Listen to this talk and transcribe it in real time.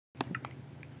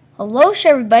Hello,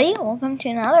 everybody. Welcome to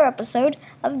another episode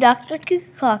of Dr. Cuckoo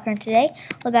Clocker. And today,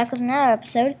 we're back with another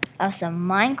episode of some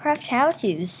Minecraft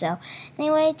how-tos. So,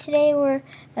 anyway, today we're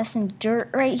got some dirt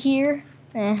right here.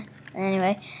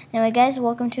 Anyway, guys,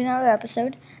 welcome to another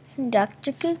episode of some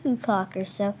Dr. Cuckoo Clocker.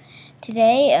 So,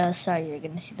 today, sorry, you're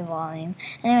gonna see the volume.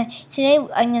 Anyway, today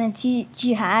I'm gonna teach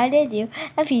you how to do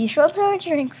a peaceful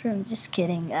torturing room. Just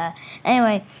kidding.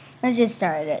 Anyway. Let's get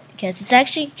started because it's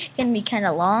actually going to be kind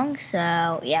of long,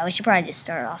 so yeah, we should probably just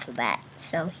start off the bat.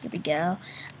 So here we go.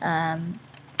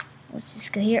 Let's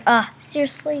just go here.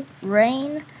 Seriously,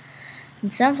 rain.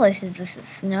 In some places this is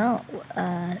snow.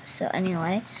 So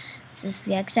anyway,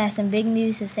 I have some big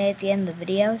news to say at the end of the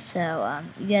video, so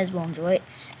you guys will enjoy it.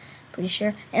 It's pretty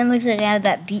sure. And it looks like I have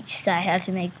that beach side. How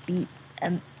to make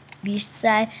beach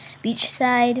side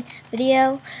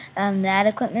video. That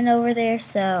equipment over there.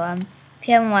 So if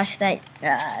you haven't watched that,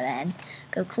 then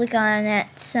go click on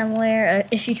it somewhere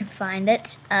if you can find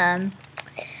it.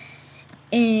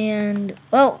 And,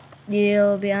 well,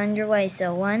 you'll be on your way.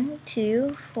 So 1, 2,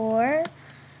 4,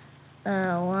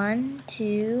 1,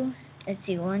 2, let's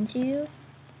see, 1, 2,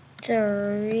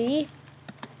 3,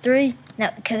 no,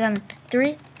 click on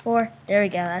 3, 4, there we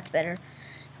go, that's better.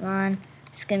 Come on,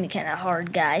 it's going to be kind of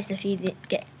hard, guys, if you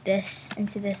get this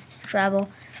into this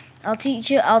trouble. I'll teach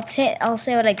you. I'll say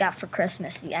what I got for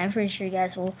Christmas. Yeah, I'm pretty sure you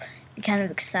guys will be kind of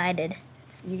excited.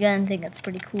 So you're gonna think that's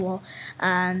pretty cool.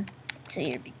 So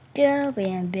here we go.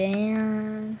 Bam,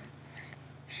 bam.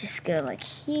 Let's just go like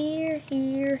here.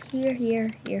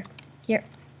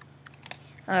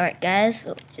 All right, guys.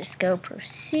 We'll just go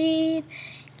proceed.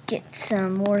 Get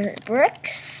some more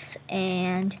bricks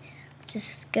and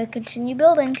just go continue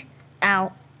building.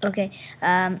 Ow. Okay.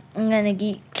 I'm gonna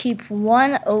keep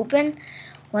one open.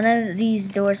 One of these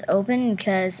doors open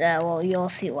because, well, you'll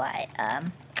see why.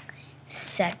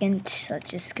 Second, let's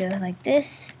just go like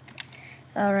this.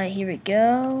 Alright, here we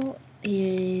go.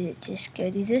 Just go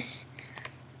do this.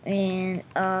 And,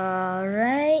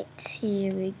 alright,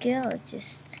 here we go. Let's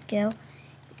just go.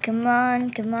 Come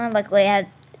on. Luckily, I had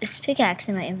this pickaxe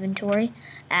in my inventory.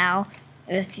 Ow.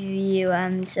 If you,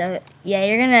 so, yeah,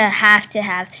 you're gonna have to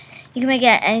have, you can make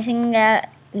anything,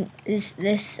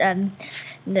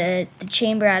 the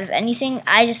chamber out of anything.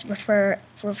 I just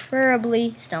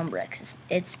preferably stone bricks.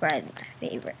 It's probably my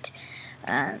favorite.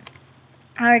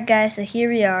 Alright, guys, so here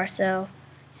we are. So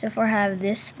far I have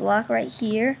this block right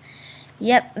here.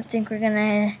 Yep, I think we're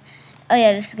gonna, oh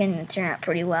yeah, this is gonna turn out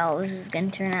pretty well. This is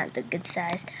gonna turn out the good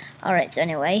size. Alright, so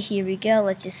anyway, here we go.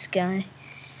 Let's just go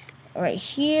right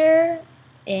here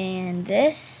and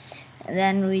this, and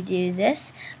then we do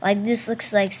this. Like, this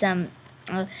looks like some,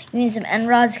 you need some end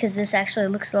rods because this actually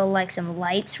looks a little like some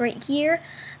lights right here.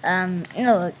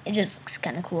 It just looks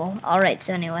kind of cool. Alright,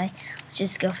 so anyway, let's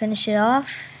just go finish it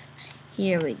off.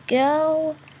 Here we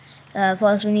go.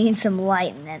 Plus, we need some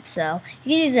light in it, so you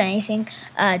can use anything.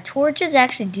 Torches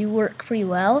actually do work pretty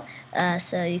well,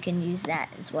 so you can use that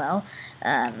as well.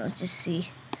 Let's just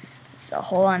see. So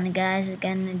hold on, guys. I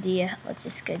got an idea. Let's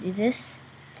just go do this,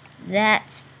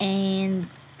 that, and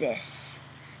this.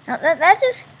 Now that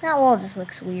wall just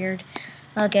looks weird.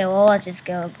 Okay, well, let's just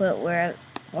go put where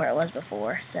it was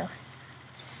before. So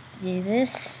just do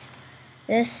this.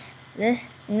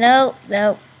 No,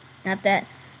 not that.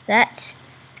 That,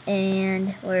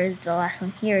 and where's the last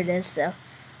one? Here it is. So,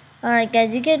 all right,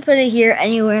 guys, you can put it here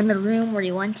anywhere in the room where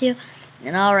you want to.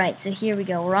 And all right, so here we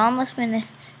go. We're almost finished.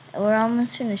 We're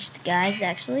almost finished, guys.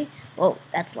 Actually, whoa,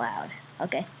 that's loud.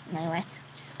 Okay, anyway,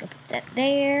 let's just go put that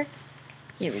there.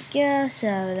 Here we go.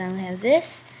 So then we have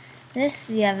this. Do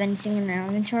you have anything in our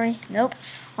inventory? Nope.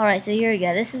 Alright, so here we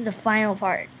go. This is the final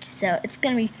part. So it's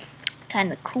going to be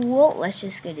kind of cool. Let's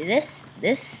just go do this,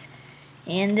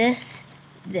 and this.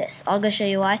 I'll go show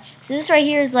you why. So this right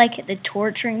here is like the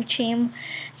torturing chamber.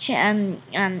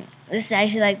 This is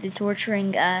actually like the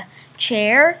torturing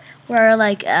chair where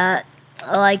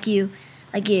you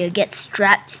get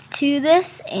strapped to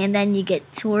this, and then you get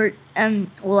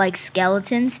like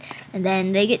skeletons, and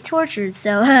then they get tortured.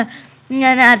 So,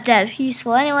 not that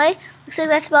peaceful. Anyway, looks like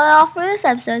that's about all for this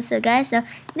episode. So, guys,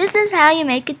 this is how you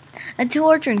make a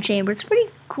torturing chamber. It's pretty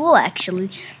cool, actually.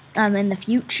 In the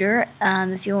future,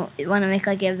 if you want to make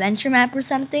like an adventure map or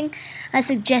something, I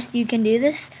suggest you can do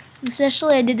this.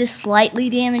 Especially, I did this slightly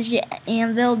damaged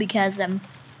anvil because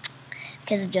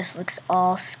it just looks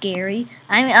all scary.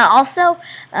 I mean, also,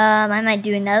 I might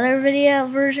do another video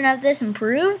version of this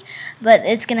improved, but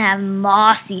it's going to have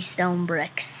mossy stone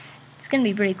bricks. It's going to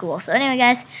be pretty cool. So anyway,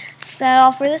 guys, that's about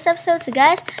all for this episode. So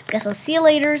guys, guess I'll see you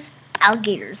later.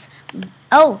 Alligators.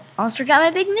 Oh, almost forgot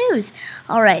my big news.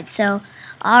 Alright,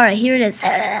 here it is.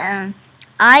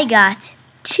 I got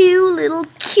 2 little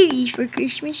cuties for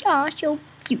Christmas. Aw, so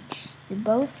cute. They're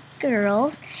both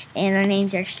girls, and their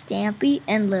names are Stampy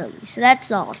and Lily. So that's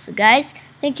all. So guys,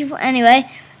 thank you for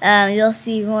you'll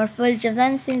see more footage of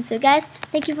them soon. So guys,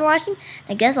 thank you for watching.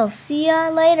 I guess I'll see ya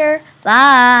later.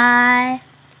 Bye.